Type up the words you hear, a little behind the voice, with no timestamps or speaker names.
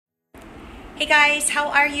Hey guys, how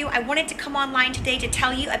are you? I wanted to come online today to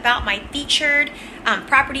tell you about my featured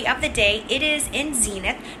property of the day. It is in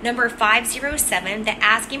Zenith, number 507. The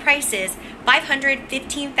asking price is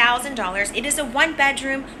 $515,000. It is a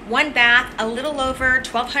 1-bedroom, 1-bath, a little over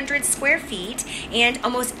 1,200 square feet, and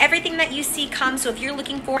almost everything that you see comes. So if you're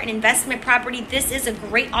looking for an investment property, this is a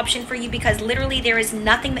great option for you because literally there is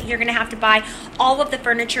nothing that you're gonna have to buy. All of the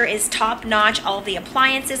furniture is top notch. All of the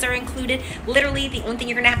appliances are included. Literally the only thing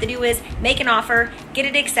you're gonna have to do is make an offer, get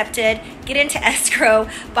it accepted, get into escrow,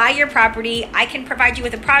 buy your property. I can provide you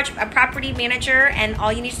with a property manager, and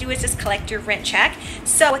all you need to do is just collect your rent check.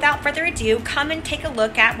 So without further ado, come and take a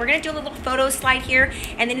look at, we're gonna do a little photo slide here,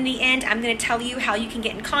 and then in the end, I'm gonna tell you how you can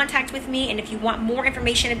get in contact with me, and if you want more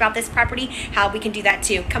information about this property, how we can do that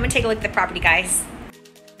too. Come and take a look at the property, guys.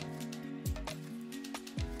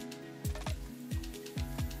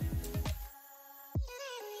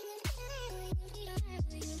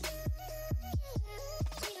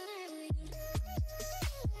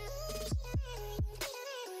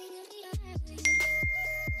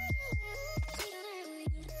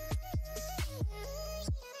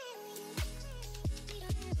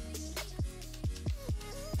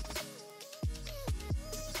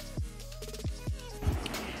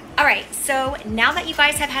 All right, so now that you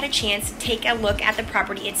guys have had a chance to take a look at the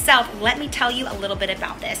property itself, let me tell you a little bit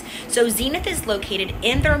about this. So Zenith is located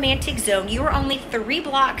in the romantic zone. You are only 3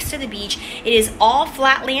 blocks to the beach. It is all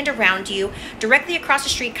flat land around you. Directly across the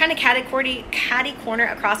street, kind of catty corner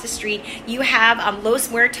across the street, you have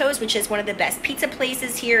Los Muertos, which is one of the best pizza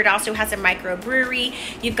places here. It also has a microbrewery.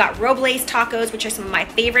 You've got Robles tacos, which are some of my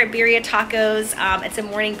favorite birria tacos. It's a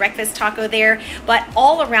morning breakfast taco there. But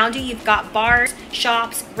all around you, you've got bars,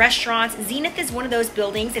 shops, restaurants. Zenith is one of those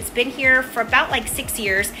buildings. It's been here for about like 6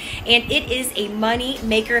 years, and it is a money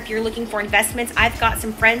maker if you're looking for investments. I've got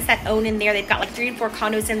some friends that own in there. They've got like 3 to 4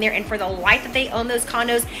 condos in there, and for the life that they own those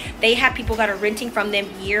condos, they have people that are renting from them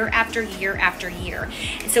year after year after year.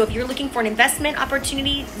 So if you're looking for an investment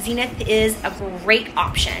opportunity, Zenith is a great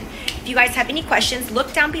option. If you guys have any questions,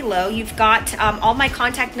 look down below. You've got all my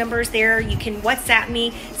contact numbers there. You can WhatsApp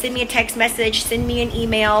me, send me a text message, send me an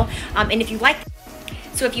email, and if you like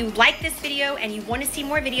this video and you want to see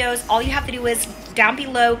more videos, all you have to do is down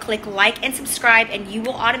below click like and subscribe, and you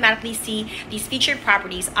will automatically see these featured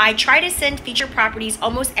properties. I try to send featured properties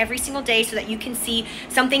almost every single day so that you can see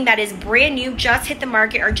something that is brand new, just hit the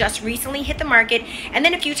market or just recently hit the market. And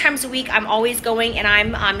then a few times a week, I'm always going and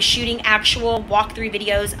I'm shooting actual walkthrough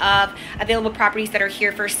videos of available properties that are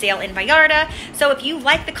here for sale in Vallarta. So if you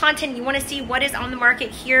like the content, you want to see what is on the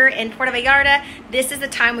market here in Puerto Vallarta, this is the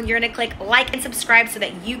time when you're going to click like and subscribe so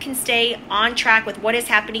that you can stay on track with what is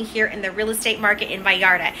happening here in the real estate market in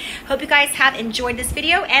Vallarta. Hope you guys have enjoyed this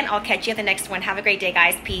video, and I'll catch you at the next one. Have a great day,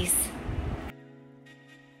 guys. Peace.